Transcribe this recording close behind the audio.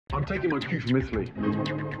I'm taking my cue from Italy,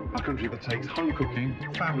 a country that takes home cooking,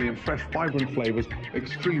 family and fresh, vibrant flavours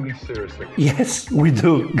extremely seriously. Yes, we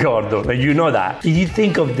do, Gordon, and you know that. Did you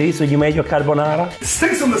think of this when you made your carbonara? It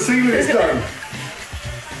sticks on the ceiling, it's done.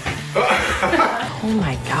 Oh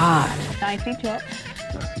my God. Nicely chopped.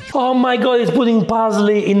 Oh my God, he's putting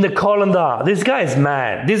parsley in the colander. This guy is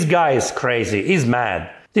mad. This guy is crazy. He's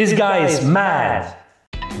mad. This guy is mad.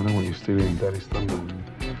 I don't want you stealing Daddy's thunder.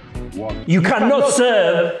 One. You cannot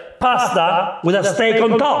serve pasta with a steak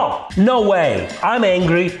on top. No way. I'm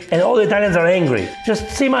angry and all the Italians are angry. Just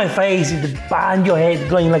see my face behind your head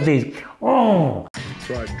going like this. Oh. That's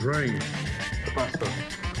right, drain the pasta.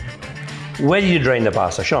 Where did you drain the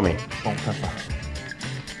pasta? Show me. Salt, pepper.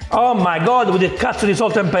 Oh my God, with the cazzo di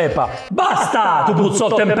salt and pepper. Basta to put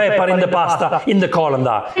salt and pepper in the pasta in the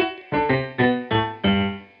colander.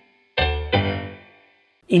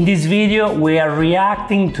 In this video, we are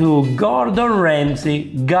reacting to Gordon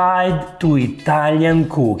Ramsay Guide to Italian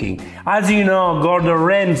Cooking. As you know, Gordon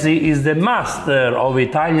Ramsay is the master of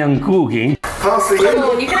Italian cooking. Parsley. Come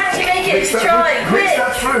on, you can actually make it. Try, quick. Mix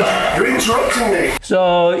that through. You're interrupting me.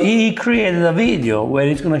 So he created a video where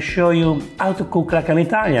he's gonna show you how to cook like an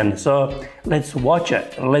Italian. So let's watch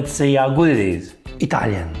it. Let's see how good it is.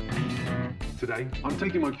 Italian. Today, I'm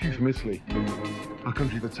taking my cue from Italy, a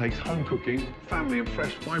country that takes home cooking, family and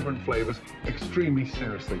fresh, vibrant flavours extremely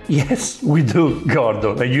seriously. Yes, we do,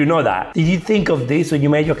 Gordon, and you know that. Did you think of this when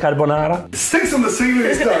you made your carbonara? It sticks on the ceiling,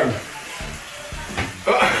 it's done.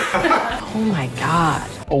 Oh my God.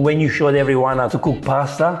 Or when you showed everyone how to cook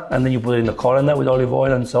pasta and then you put it in the colander with olive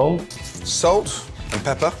oil and salt? Salt and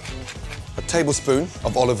pepper, a tablespoon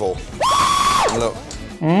of olive oil. And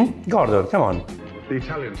look. Gordon, come on. The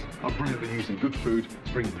Italians are brilliant at using good food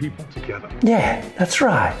to bring people together. Yeah, that's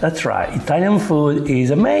right, that's right. Italian food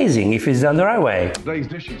is amazing if it's done the right way. Today's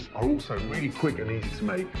dishes are also really quick and easy to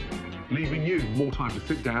make, leaving you more time to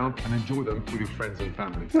sit down and enjoy them with your friends and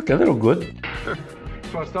family. Okay, they look good.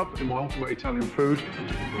 First up, in my ultimate Italian food,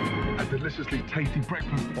 a deliciously tasty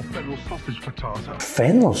breakfast of fennel sausage frittata.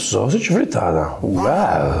 Fennel sausage frittata,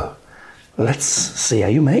 wow. Let's see how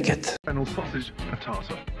you make it. Fennel sausage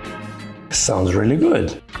frittata. Sounds really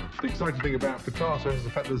good. The exciting thing about frittata is the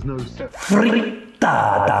fact there's no set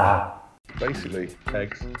Frittata. basically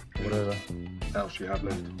eggs, whatever else you have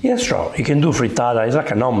left. Yeah, sure. You can do frittata. It's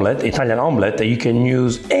like an omelette, Italian omelette. You can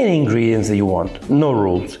use any ingredients that you want. No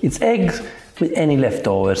rules. It's eggs with any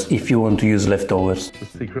leftovers if you want to use leftovers. The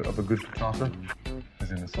secret of a good frittata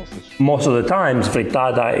is in the sausage. Most of the times,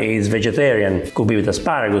 frittata is vegetarian. Could be with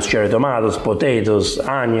asparagus, cherry tomatoes, potatoes,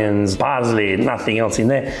 onions, parsley, nothing else in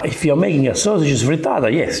there. If you're making a sausage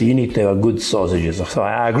frittata, yes, you need to have good sausages. So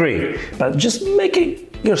I agree. But just make it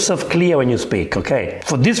yourself clear when you speak, okay?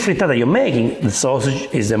 For this frittata you're making, the sausage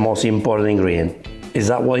is the most important ingredient. Is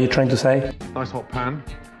that what you're trying to say? Nice hot pan,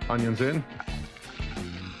 onions in.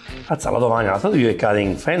 That's a lot of onion. I thought you were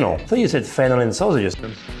cutting fennel. I thought you said fennel and sausages.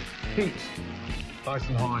 Heat, nice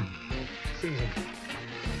and high. Season.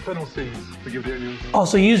 Fennel seeds to give the onions. Oh,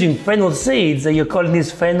 so you're using fennel seeds and you're calling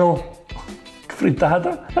this fennel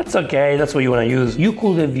frittata? That's okay, that's what you want to use. You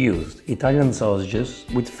could have used Italian sausages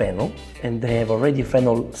with fennel and they have already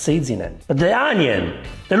fennel seeds in it. But the onion,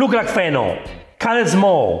 they look like fennel. Cut it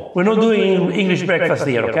small. We're not doing English breakfast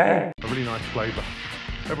here, okay? A really nice flavour.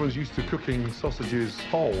 Everyone's used to cooking sausages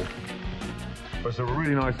whole, but it's a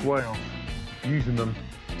really nice way of using them,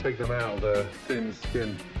 take them out of the thin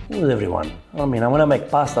skin. With everyone. I mean, when I make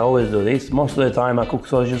pasta, I always do this. Most of the time I cook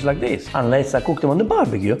sausages like this. Unless I cook them on the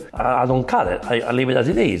barbecue, I don't cut it. I leave it as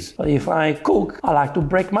it is. But if I cook, I like to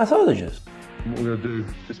break my sausages. And what we're going to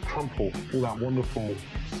do is crumple all that wonderful,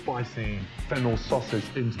 spicy fennel sausage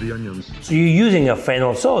into the onions. So you're using a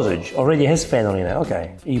fennel sausage. Already has fennel in it.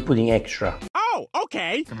 Okay. You're putting extra. Oh,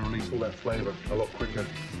 okay. Going to release all that flavour a lot quicker.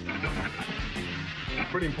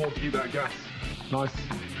 Pretty important to keep that gas nice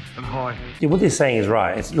and high. Yeah, what he's saying is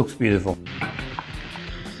right. It looks beautiful.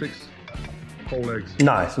 6 whole eggs.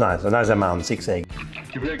 Nice, nice. A nice amount. 6 eggs.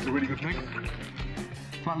 Give the eggs a really good mix.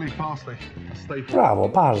 Flat leaf parsley, a staple. Bravo,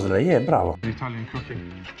 parsley. Yeah, bravo. In Italian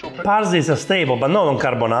cooking. Chop it. Parsley is a staple, but not on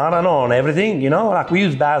carbonara, not on everything, you know? Like we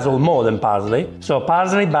use basil more than parsley. So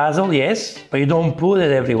parsley, basil, yes, but you don't put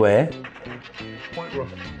it everywhere. Quite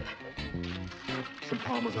rough. Some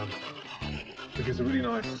parmesan. It gives a really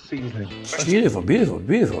nice seasoning. Beautiful, beautiful,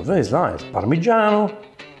 beautiful. Very nice. Parmigiano,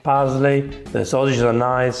 parsley, the sausages are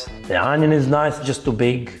nice, the onion is nice, just too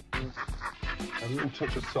big. A little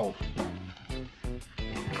touch of salt.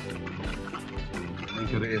 And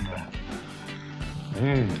get it in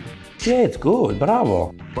there. Yeah, it's good,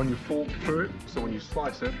 bravo. Run your fork through it, so when you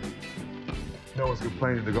slice it, No one's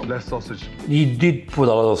complaining they've got less sausage. You did put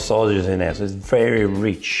a lot of sausages in there, so it's very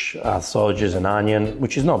rich sausages and onion,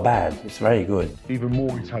 which is not bad. It's very good. Even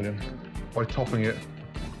more Italian by topping it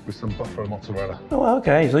with some buffalo mozzarella. Oh,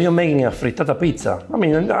 okay, so you're making a frittata pizza. I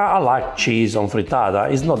mean, I like cheese on frittata.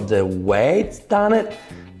 It's not the way it's done it,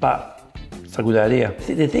 but it's a good idea.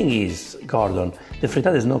 The thing is, Gordon, the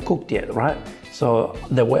frittata is not cooked yet, right? So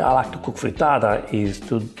the way I like to cook frittata is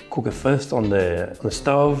to cook it first on the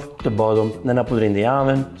stove, the bottom, then I put it in the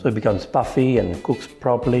oven so it becomes puffy and cooks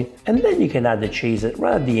properly. And then you can add the cheese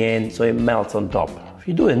right at the end so it melts on top. If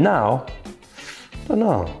you do it now, I don't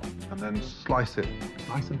know. And then slice it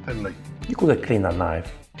nice and thinly. You could have cleaned that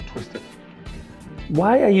knife. Twist it.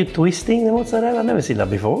 Why are you twisting the mozzarella? I've never seen that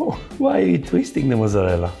before. Why are you twisting the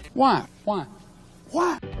mozzarella? Why?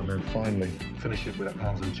 And then finally, finish it with that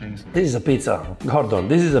Parmesan cheese. This is a pizza. Gordon,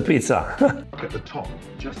 this is a pizza. Get the top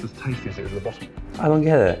just as tasty as it is at the bottom. I don't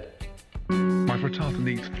get it. My frittata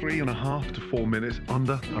needs 3.5 to 4 minutes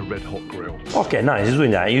under a red hot grill. Okay, nice, he's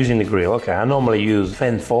doing that, using the grill. Okay, I normally use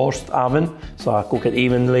fan-forced oven, so I cook it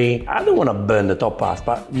evenly. I don't want to burn the top part,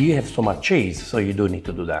 but you have so much cheese, so you do need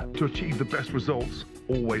to do that. To achieve the best results,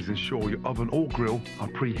 always ensure your oven or grill are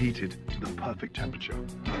preheated to the perfect temperature.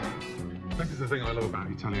 This is the thing I love about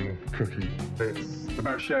Italian cooking. It's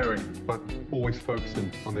about sharing, but always focusing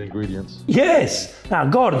on the ingredients. Yes! Now,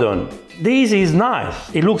 Gordon, this is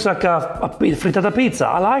nice. It looks like a frittata pizza.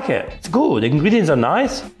 I like it. It's good. The ingredients are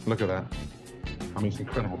nice. Look at that. I mean, it's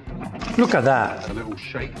incredible. Look at that. A little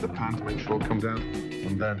shake the pan to make sure it comes down,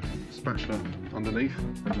 and then spatula underneath,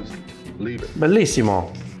 and just leave it.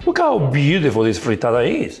 Bellissimo. Look how beautiful this frittata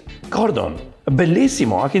is. Gordon,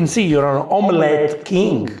 bellissimo. I can see you're an omelette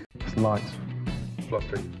king. It's light,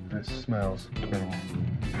 fluffy, and it smells incredible.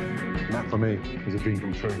 And that for me is a dream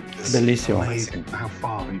come true. Bellissimo. Amazing how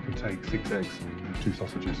far you can take 6 eggs and 2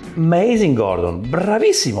 sausages. Amazing, Gordon.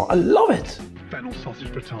 Bravissimo. I love it. Fennel sausage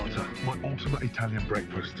frittata, my ultimate Italian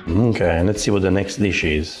breakfast. Okay, let's see what the next dish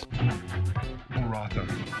is. Burrata,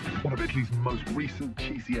 one of Italy's most recent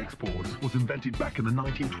cheesy exports, was invented back in the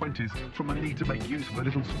 1920s from a need to make use of the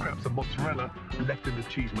little scraps of mozzarella left in the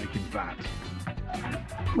cheese-making vat.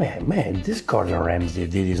 Man, this Gordon Ramsay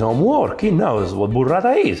did his own work. He knows what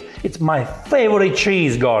burrata is. It's my favorite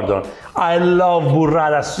cheese, Gordon. I love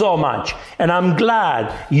burrata so much, and I'm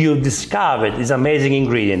glad you discovered this amazing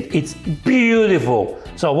ingredient. It's beautiful.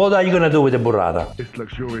 So what are you going to do with the burrata? This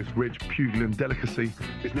luxurious, rich Puglian delicacy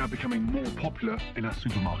is now becoming more popular in our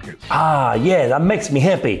supermarkets. Ah, yeah, that makes me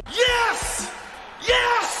happy. Yes!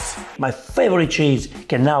 Yes! My favorite cheese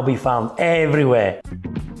can now be found everywhere.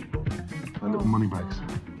 And little money bags.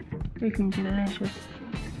 Looking delicious.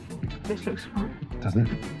 This looks fun. Doesn't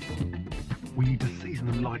it? We need to season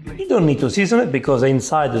them lightly. You don't need to season it because the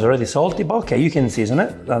inside is already salty, but okay, you can season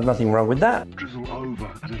it. There's nothing wrong with that. Drizzle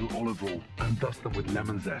over a little olive oil and dust them with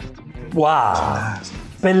lemon zest. Wow!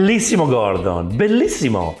 Bellissimo, Gordon.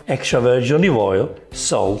 Bellissimo. Extra virgin olive oil,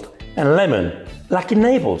 salt, and lemon. Like in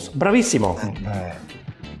Naples. Bravissimo. There.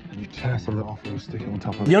 And you tear some of it off and stick it on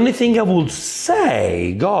top of The only thing I would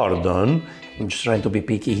say, Gordon, I'm just trying to be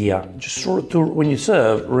picky here, just when you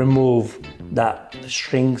serve, remove that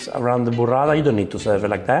strings around the burrata. You don't need to serve it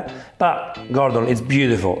like that. But Gordon, it's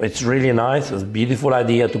beautiful. It's really nice. It's a beautiful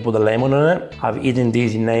idea to put a lemon on it. I've eaten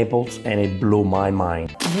these in Naples and it blew my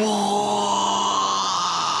mind.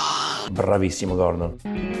 Bravissimo, Gordon.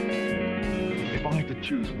 If I had to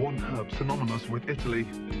choose one herb synonymous with Italy,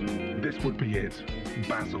 this would be it.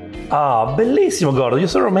 Basil. Ah, bellissimo, Gordon. You're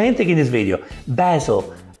so romantic in this video.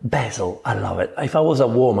 Basil. Basil, I love it. If I was a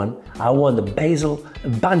woman, I want a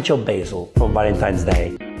bunch of basil for Valentine's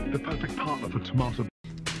Day. The perfect partner for tomato.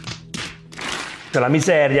 La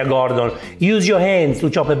miseria, Gordon. Use your hands to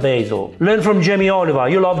chop a basil. Learn from Jamie Oliver.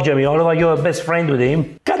 You love Jamie Oliver. You're a best friend with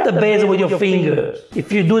him. Cut the basil with your fingers.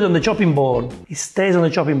 If you do it on the chopping board, it stays on the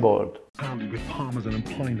chopping board. Pounded with parmesan and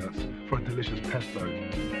pine nuts for a delicious pesto.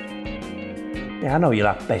 Yeah, I know you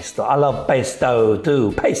like pesto. I love pesto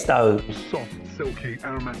too. Pesto. Soft, silky,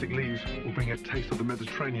 aromatic leaves will bring a taste of the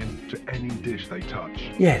Mediterranean to any dish they touch.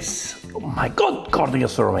 Yes. Oh my God, Gordon, you're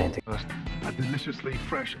so romantic. First, a deliciously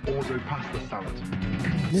fresh orzo pasta salad.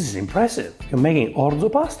 This is impressive. You're making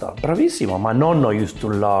orzo pasta. Bravissimo. My nonno used to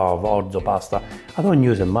love orzo pasta. I don't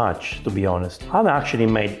use it much, to be honest. I've actually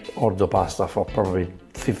made orzo pasta for probably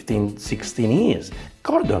 15, 16 years.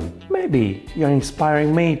 Gordon, maybe you're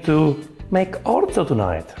inspiring me to make orzo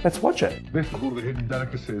tonight. Let's watch it. This is one of the hidden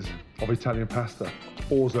delicacies of Italian pasta,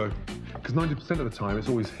 orzo, because 90% of the time it's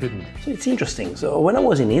always hidden. So it's interesting. So when I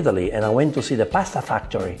was in Italy and I went to see the pasta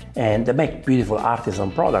factory and they make beautiful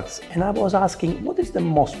artisan products, and I was asking, what is the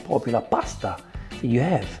most popular pasta you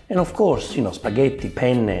have. And of course, you know, spaghetti,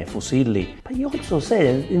 penne, fusilli. But you also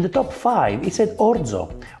said in the top 5, it said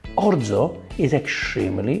orzo. Orzo is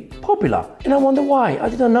extremely popular. And I wonder why. I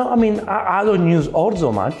didn't know. I mean, I don't use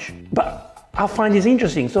orzo much, but I find this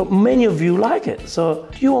interesting. So many of you like it. So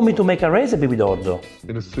do you want me to make a recipe with orzo?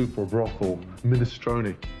 In a soup or broth or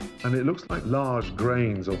minestrone. And it looks like large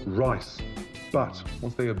grains of rice. But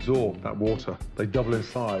once they absorb that water, they double in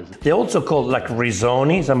size. They also called like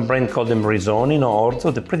risoni. Some brand call them risoni, no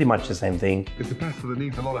orzo. They're pretty much the same thing. It's a pasta that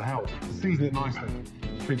needs a lot of help. Season it nicely.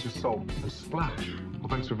 Pinch of salt. A splash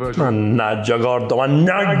of extra virgin. Mannaggia, Gordo,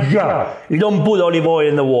 mannaggia! You don't put olive oil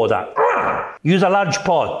in the water. Use a large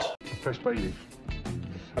pot. Fresh bay leaf.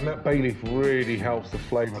 And that bay leaf really helps the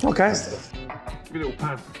flavour. Okay. Give it a little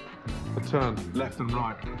pan. A turn left and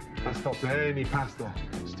right. That stops any pasta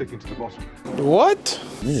sticking to the bottom. What?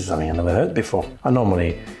 This is something I never heard before. I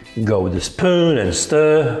normally go with a spoon and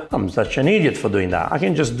stir. I'm such an idiot for doing that. I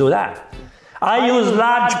can just do that. I use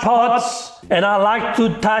large pots and I like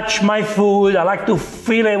to touch my food. I like to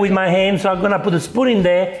feel it with my hands. So I'm gonna put a spoon in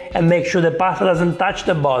there and make sure the pasta doesn't touch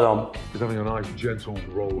the bottom. Just having a nice gentle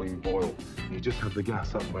rolling boil. You just have the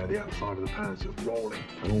gas up where the outside of the pan is just rolling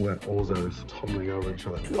and all that orzo is tumbling over each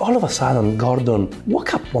other. All of a sudden, Gordon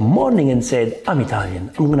woke up one morning and said, I'm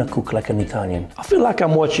Italian. I'm gonna cook like an Italian. I feel like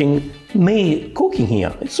I'm watching me cooking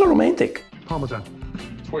here. It's so romantic. Parmesan,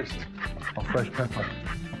 twist of fresh pepper,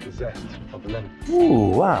 the zest of the lemon. Ooh,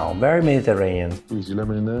 wow, very Mediterranean. Squeeze your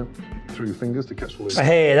lemon in there, through your fingers to catch all this.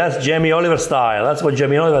 Hey, that's Jamie Oliver style. That's what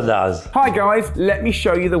Jamie Oliver does. Hi guys, let me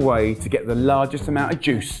show you the way to get the largest amount of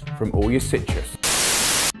juice from all your citrus.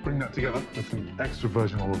 Bring that together with some extra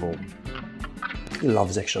virgin olive oil. He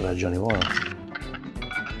loves extra virgin olive oil.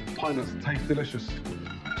 Pine nuts taste delicious.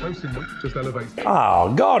 Toasting them just elevates.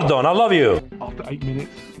 Oh, Gordon, I love you. After 8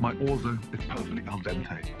 minutes, my orzo is perfectly al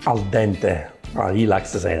dente. Al dente. Oh, he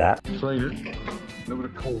likes to say that. Strain it, a little bit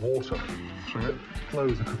of cold water. Strain it,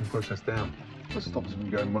 close the cooking process down. That stops it from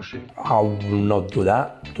going mushy. I will not do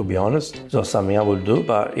that, to be honest. It's not something I will do,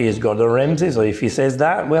 but he's Gordon Ramsay, so if he says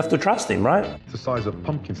that, we have to trust him, right? It's the size of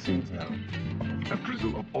pumpkin seeds now. A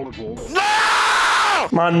drizzle of olive oil.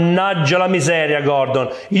 Mannaggia la miseria, Gordon.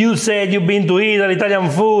 You said you've been to Italy, Italian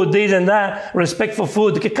food, this and that. Respect for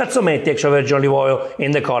food. Che cazzo metti extra virgin olive oil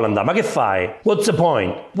in the colander? Ma che fai? What's the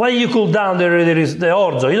point? Why you cool down the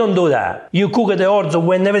orzo? You don't do that. You cook the orzo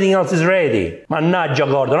when everything else is ready. Mannaggia,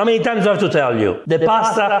 Gordon. How many times do I have to tell you? The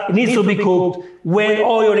pasta needs to be cooked when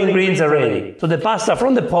all your ingredients are ready. So the pasta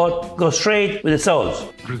from the pot goes straight with the sauce.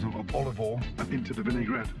 Drizzle of olive oil and into the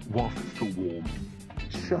vinaigrette whilst it's still warm.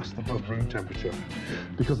 Just above room temperature.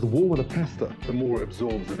 Because the warmer the pasta, the more it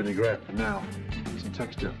absorbs the vinaigrette. Now, some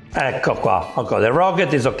texture. Ecco qua. Okay, the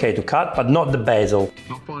rocket is okay to cut, but not the basil.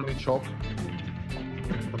 Not finely chopped.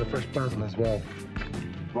 And the fresh basil as well.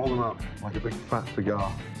 Roll them up like a big fat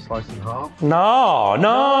cigar. Slice in half. No,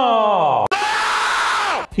 no!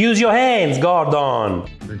 Use your hands, Gordon.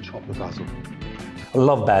 And then chop the basil. I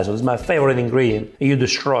love basil. It's my favorite ingredient. You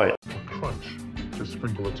destroy it. For crunch, just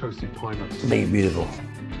sprinkle the toasted pine nuts. Make it beautiful.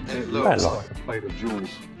 It looks Bello. like a plate of jewels.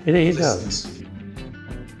 It does.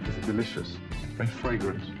 It's delicious, very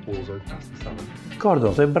fragrant orzo pasta salad.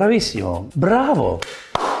 Gordon, sei bravissimo. Bravo.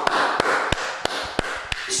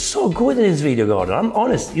 So good in this video, Gordon. I'm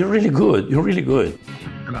honest. You're really good. You're really good.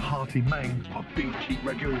 And a hearty main of beef cheek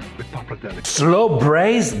ragu with pappardelle. Slow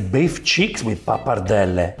braised beef cheeks with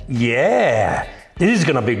pappardelle. Yeah. This is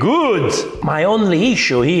gonna be good! My only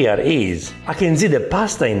issue here is I can see the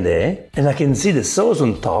pasta in there and I can see the sauce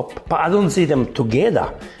on top, but I don't see them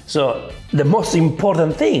together. So the most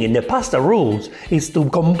important thing in the pasta rules is to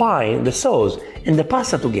combine the sauce and the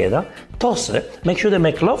pasta together, toss it, make sure they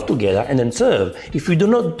make love together and then serve. If you do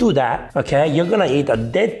not do that, okay, you're gonna eat a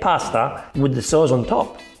dead pasta with the sauce on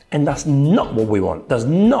top. And that's not what we want. That's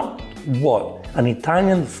not what an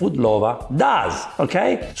Italian food lover does,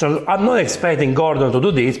 okay? So I'm not expecting Gordon to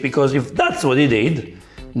do this, because if that's what he did,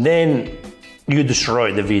 then you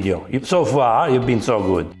destroyed the video. So far, you've been so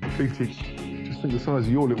good. Beef cheeks, just think the size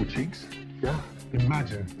of your little cheeks. Yeah?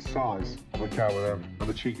 Imagine the size of a cow with them. And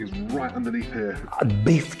the cheek is right underneath here.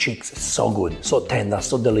 Beef cheeks is so good, so tender,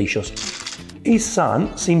 so delicious. His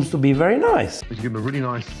son seems to be very nice. You give them a really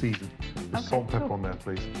nice season. With salt and pepper on there,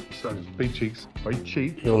 please. So, beef cheeks, very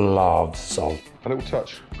cheap. You love salt. A little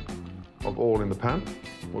touch of oil in the pan.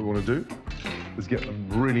 What we want to do is get them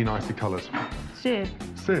really nicely coloured. Seared.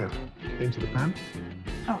 Seared into the pan.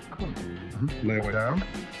 Oh, cool. Layer it down,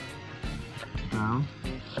 down,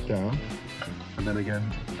 down, and then again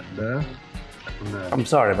there, and there. I'm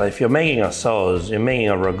sorry, but if you're making a sauce, you're making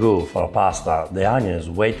a ragu for a pasta, the onion is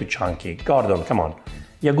way too chunky. Gordon, come on.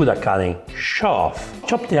 You're good at cutting. Show off.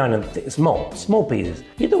 Chop the onion small pieces.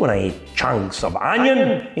 You don't want to eat chunks of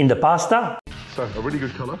onion in the pasta. So, a really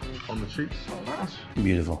good colour on the cheeks, like that.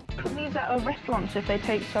 Beautiful. These are restaurants if they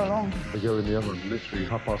take so long. They go in the oven literally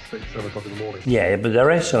 6:30, 7 o'clock in the morning. Yeah, but the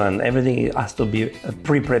restaurant, everything has to be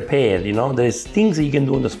pre-prepared, you know? There's things that you can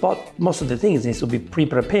do on the spot. Most of the things needs to be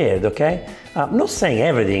pre-prepared, okay? I'm not saying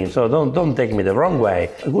everything, so don't take me the wrong way.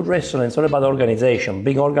 A good restaurant is all about organization,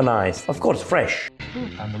 being organized. Of course, fresh.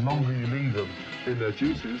 And the longer you leave them in their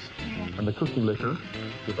juices and the cooking liquor,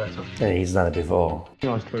 the better. Yeah, he's done it before.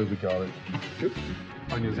 Nice cloves of garlic. Good.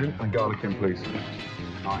 Onions in and garlic in, please.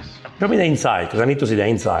 Nice. Show me the inside, because I need to see the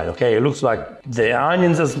inside, okay? It looks like the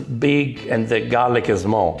onions is big and the garlic is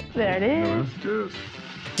small. There it is. That's good.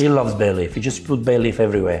 He loves bay leaf. He just put bay leaf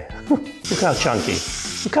everywhere. Look how chunky.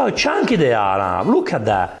 Look how chunky they are now. Look at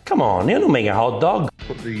that. Come on, you're not making a hot dog.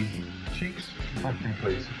 Put the cheeks back in,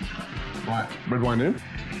 please. Right, red wine in.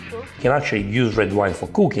 You can actually use red wine for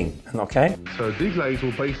cooking, okay? So deglaze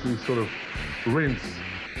will basically sort of rinse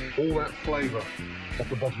all that flavour off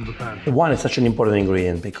the bottom of the pan. The wine is such an important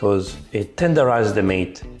ingredient because it tenderizes the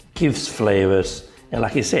meat, gives flavors, and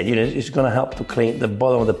like I said, you know, it's going to help to clean the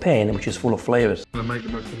bottom of the pan, which is full of flavors. Going to make the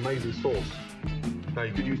most amazing sauce. Now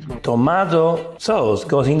you could use tomato. Tomato sauce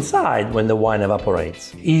goes inside when the wine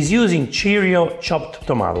evaporates. He's using Cheerio chopped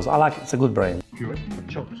tomatoes. I like it, it's a good brand. Puree,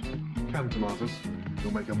 chopped canned tomatoes.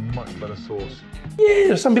 You'll make a much better sauce.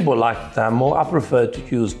 Yeah, some people like that more. I prefer to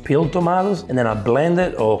use peeled tomatoes and then I blend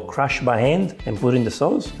it or crush by hand and put in the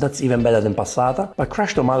sauce. That's even better than passata. But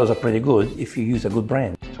crushed tomatoes are pretty good if you use a good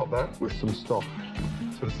brand. Top that with some stock.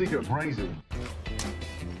 So the secret of braising.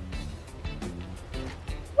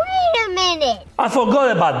 Wait a minute. I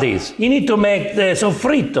forgot about this. You need to make the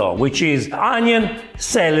sofrito, which is onion,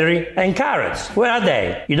 celery, and carrots. Where are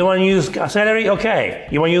they? You don't want to use celery? Okay.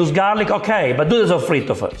 You want to use garlic? Okay. But do the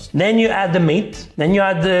sofrito first. Then you add the meat. Then you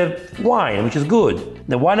add the wine, which is good.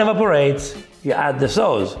 The wine evaporates. You add the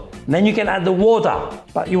sauce. Then you can add the water.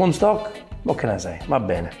 But you want stock? What can I say? Va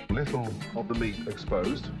bene. Little of the meat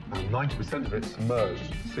exposed and 90% of it submerged.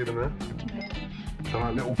 See them there? So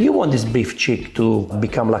like little You want this beef cheek to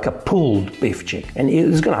become like a pulled beef cheek. And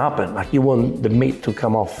it's going to happen. Like you want the meat to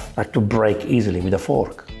come off, like to break easily with a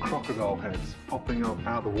fork. crocodile heads popping up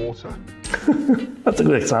out of the water. That's a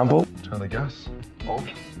good example. Turn the gas off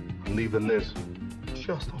and leave the lid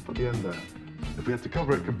just off at the end there. If we had to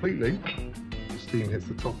cover it completely, the steam hits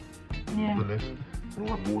the top of the lid and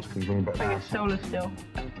all that water comes running back down. Like a solar still.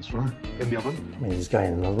 That's right. In the oven I mean, this guy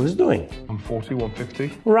knows what he's doing. 140,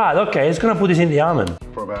 150 Right, okay, he's going to put this in the oven.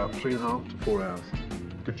 for about 3.5 to 4 hours.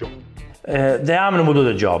 Good job. The oven will do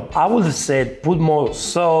the job. I would have said put more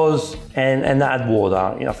sauce and add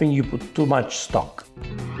water. You know, I think you put too much stock.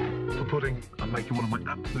 For pudding, I'm making one of my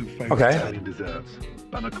absolute favourite Okay. Italian desserts,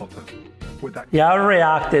 panna cotta. With that Yeah, I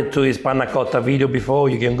reacted to his panna cotta video before.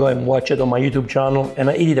 You can go and watch it on my YouTube channel, and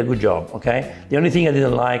he did a good job, okay? The only thing I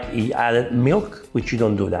didn't like, he added milk, which you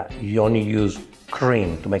don't do that. You only use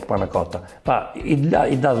cream to make panna cotta. But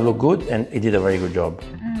it does look good, and he did a very good job.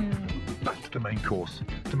 back to the main course.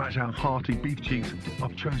 To match our hearty beef cheeks,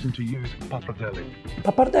 I've chosen to use pappardelle.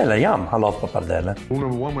 Pappardelle, yum. I love pappardelle. Rule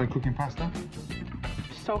number one when cooking pasta,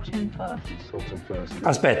 Salt in first. salt them first.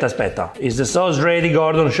 Aspetta. Is the sauce ready,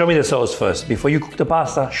 Gordon? Show me the sauce first. Before you cook the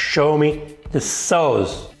pasta, show me the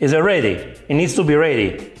sauce. Is it ready? It needs to be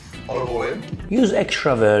ready. Olive oil in. Use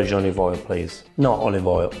extra virgin olive oil, please. No olive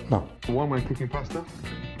oil, no. One when cooking pasta,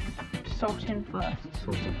 Salt in first.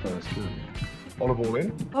 salt them first. Yeah. Olive oil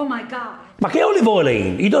in. Oh my God. Ma che olive oil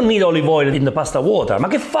in? You don't need olive oil in the pasta water. Ma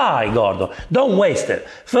che fai, Gordon? Don't waste it.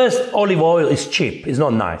 First, olive oil is cheap. It's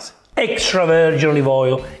not nice. Extra virgin olive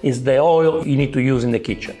oil is the oil you need to use in the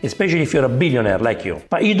kitchen, especially if you're a billionaire like you.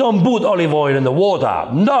 But you don't put olive oil in the water.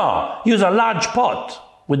 No! Use a large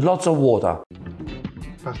pot with lots of water.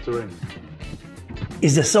 Pasta in.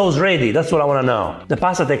 Is the sauce ready? That's what I want to know. The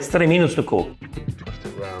pasta takes 3 minutes to cook. Twist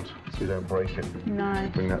it round so you don't break it. Nice.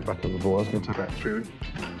 Bring that back on the boil. I was going to take that through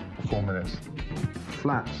for 4 minutes.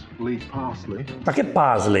 Flat leaf parsley. Ma che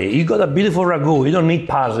parsley? You got a beautiful ragu. You don't need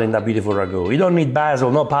parsley in that beautiful ragu. You don't need basil,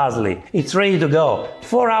 no parsley. It's ready to go.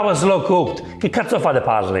 4 hours slow cooked. Che cazzo fa the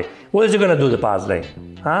parsley? What is it gonna do, the parsley?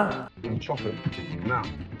 Huh? And chop it. Now,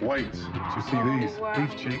 wait to see these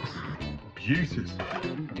beef cheeks. Beauties.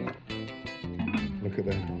 Look at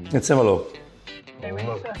them. Let's have a look.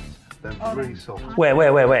 Look. They're really soft.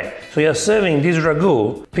 Wait. So you're serving this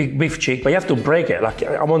ragu, beef cheek, but you have to break it. Like,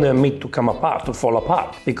 I want the meat to come apart, to fall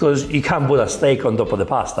apart, because you can't put a steak on top of the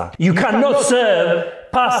pasta. You cannot serve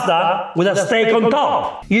pasta with a steak on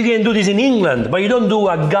top. You can do this in England, but you don't do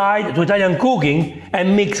a guide to Italian cooking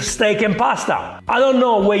and mix steak and pasta. I don't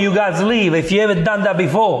know where you guys live, if you haven't done that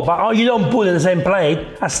before, but you don't put in the same plate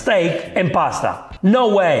a steak and pasta.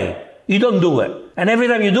 No way. You don't do it. And every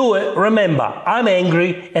time you do it, remember, I'm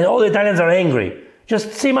angry and all the Italians are angry.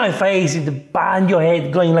 Just see my face behind your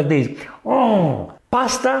head going like this. Oh,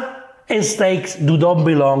 pasta and steaks do not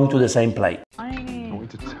belong to the same plate. I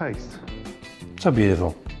want you to taste. So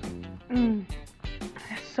beautiful.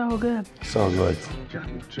 It's so good. So good. Jack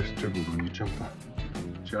just dribbled on your jumper.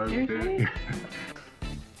 Joking. Seriously?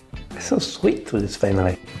 It's so sweet with this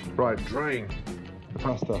family. Right, drain the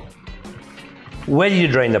pasta. Where did you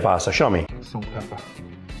drain the pasta? Show me. Salt, pepper.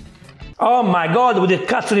 Oh my God, with the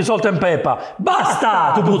cazzo di salt and pepper.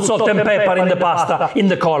 Basta to put salt and pepper in the pasta, in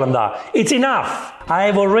the colander. It's enough. I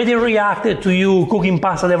have already reacted to you cooking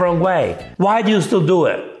pasta the wrong way. Why do you still do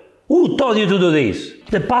it? Who told you to do this?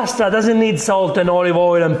 The pasta doesn't need salt and olive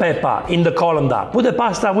oil and pepper in the colander. Put the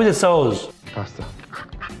pasta with the sauce. Pasta.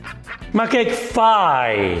 Ma che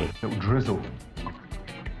fai? Little drizzle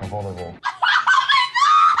of olive oil.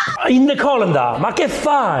 In the colander, ma che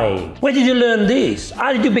fai? Where did you learn this?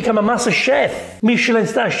 How did you become a master chef? Michelin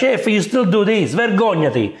star chef, you still do this?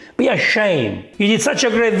 Vergognati. Be ashamed. You did such a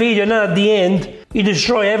great video and then at the end, you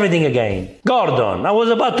destroy everything again. Gordon, I was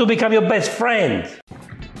about to become your best friend.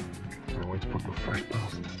 I want to put the fresh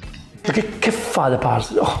pasta. Ma che fa the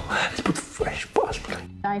pasta? Oh, let's put fresh pasta.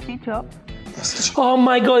 Nicely chopped. Oh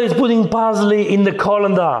my God, he's putting parsley in the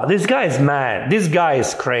colander. This guy is mad. This guy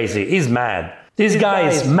is crazy. He's mad. This guy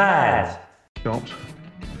is mad. Chopped.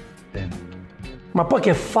 Then. Ma poi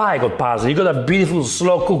che fai col parsley? You got a beautiful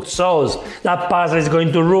slow cooked sauce. That parsley is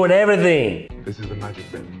going to ruin everything. This is the magic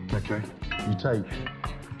bit, okay? You take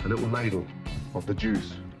a little ladle of the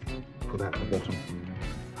juice, put that at the bottom,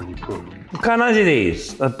 and you put What kind of it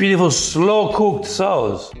is? A beautiful slow cooked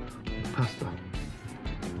sauce. pasta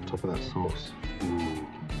on top of that sauce.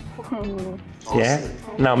 Yeah?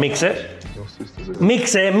 Now mix it. Your sisters are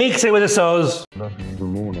Mix it with the sauce. love you even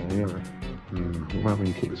more now, you know. What about when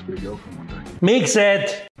you cook this for your girlfriend one day? Mix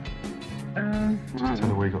it. Just tell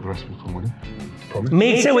her where you got the recipe from, will you? Promise?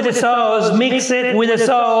 Mix it with the sauce. Mix it with the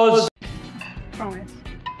sauce. Promise.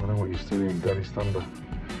 I know what you're stealing, Daddy's thunder.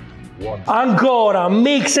 One. Ancora.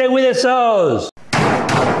 Mix it with the sauce.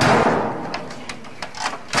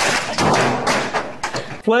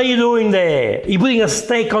 What are you doing there? You're putting a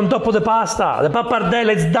steak on top of the pasta. The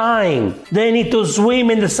pappardelle is dying. They need to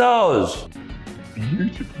swim in the sauce.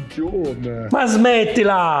 Beautiful jaw on there. Ma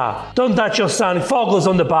smettila! Don't touch your son, focus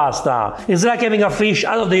on the pasta. It's like having a fish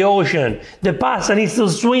out of the ocean. The pasta needs to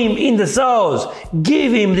swim in the sauce.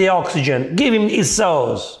 Give him the oxygen, give him his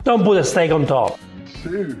sauce. Don't put a steak on top.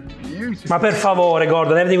 Two. Beautiful. Ma per favore,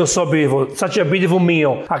 Gordon, everything was so beautiful. Such a beautiful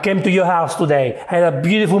meal. I came to your house today, had a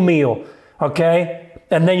beautiful meal, okay?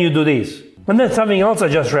 And then you do this. And then something else I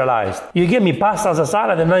just realized. You give me pasta as a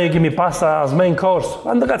salad and now you give me pasta as main course.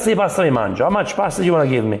 Quando cazzo di pasta mi mangio? How much pasta do you want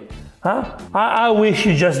to give me? Huh? I wish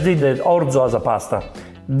you just did the orzo as a pasta.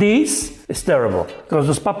 This is terrible. Because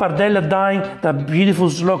those pappardelle dying, that beautiful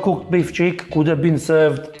slow cooked beef cheek could have been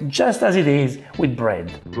served just as it is with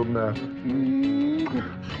bread. From there.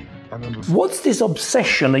 What's this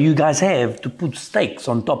obsession that you guys have to put steaks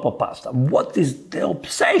on top of pasta? What is the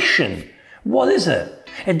obsession? What is it?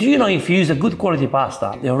 And do you know if you use a good quality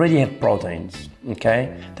pasta, they already have proteins,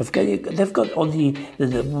 okay? They've got all the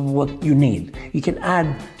what you need. You can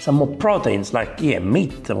add some more proteins like,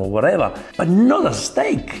 meat or whatever, but not a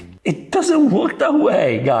steak. It doesn't work that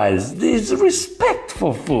way, guys. There's respect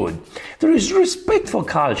for food. There is respect for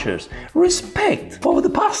cultures, respect for the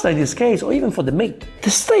pasta in this case, or even for the meat. The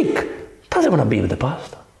steak doesn't want to be with the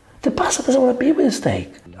pasta. The pasta doesn't want to be with the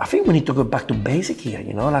steak. I think we need to go back to basic here,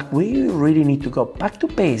 like we really need to go back to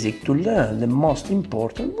basic to learn the most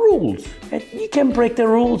important rules. And you can break the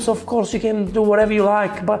rules, of course, you can do whatever you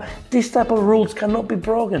like, but this type of rules cannot be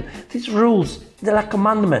broken. These rules, they're like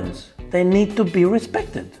commandments. They need to be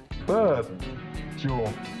respected. Third jaw,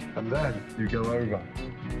 and then you go over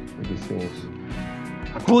with the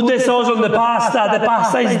sauce. Put the sauce on the pasta. The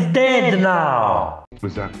pasta is dead now.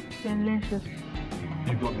 What's that? Delicious.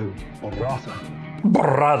 You've got the burrata.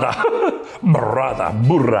 Burrata.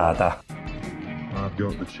 I've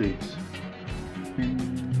got the cheese.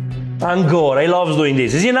 Ancora, he loves doing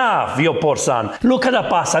this. It's enough, your poor son. Look at the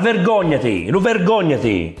pasta, vergognati.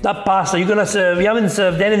 Vergognati. That pasta, you're gonna serve, you haven't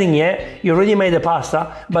served anything yet. You already made the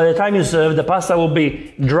pasta. By the time you serve, the pasta will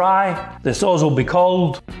be dry, the sauce will be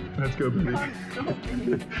cold. Let's go, baby.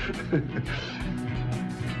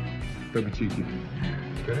 Don't be cheeky.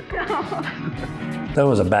 Get it? That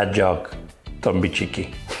was a bad joke. Don't be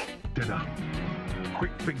cheeky. Dinner.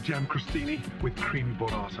 Quick big jam crostini with creamy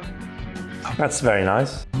burrata. That's very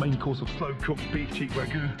nice. Main course of slow-cooked beef cheek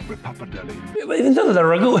ragu with pappardelle. It's not a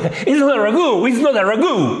ragu. It's not a ragu. It's not a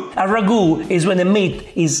ragu. A ragu is when the meat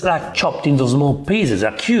is like chopped into small pieces,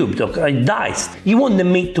 like cubed or diced. You want the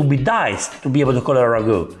meat to be diced to be able to call it a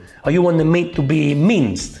ragu. Or you want the meat to be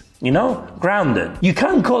minced, you know, grounded. You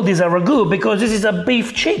can't call this a ragu because this is a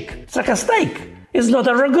beef cheek. It's like a steak. It's not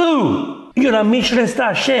a ragu. You're a Michelin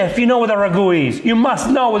star chef, you know what a ragu is. You must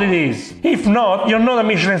know what it is. If not, you're not a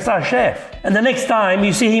Michelin star chef. And the next time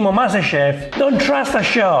you see him on MasterChef, don't trust the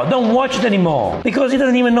show, don't watch it anymore. Because he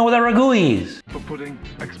doesn't even know what a ragu is. For pudding,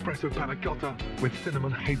 espresso panna cotta with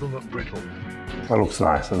cinnamon hazelnut brittle. That looks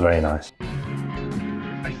nice, that's very nice.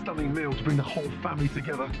 A stunning meal to bring the whole family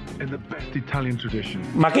together in the best Italian tradition.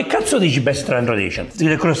 Ma che cazzo dici best Italian tradition?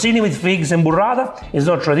 The crostini with figs and burrata is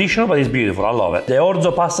not traditional, but it's beautiful. I love it. The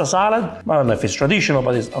orzo pasta salad, I don't know if it's traditional,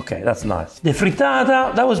 but it's okay, that's nice. The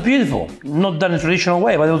frittata, that was beautiful. Not done in a traditional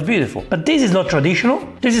way, but it was beautiful. But this is not traditional.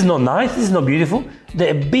 This is not nice. This is not beautiful.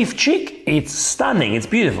 The beef cheek, it's stunning. It's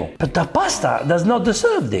beautiful. But the pasta does not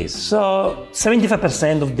deserve this. So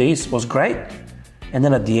 75% of this was great. And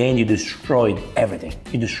then at the end, you destroyed everything.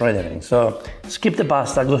 You destroyed everything. So skip the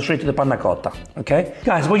pasta, go straight to the panna cotta, okay?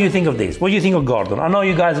 Guys, what do you think of this? What do you think of Gordon? I know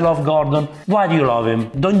you guys love Gordon. Why do you love him?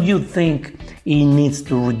 Don't you think he needs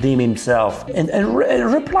to redeem himself? And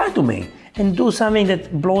reply to me and do something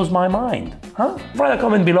that blows my mind, huh? Write a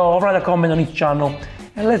comment below, or write a comment on his channel,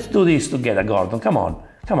 and let's do this together, Gordon. Come on.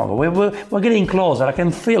 Come on, we're getting closer. I can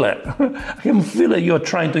feel it. I can feel it. You're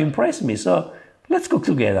trying to impress me. So let's cook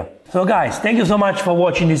together. So guys, thank you so much for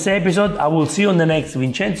watching this episode. I will see you on the next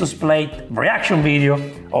Vincenzo's Plate reaction video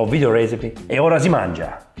or video recipe. E ora si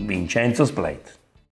mangia. Vincenzo's Plate.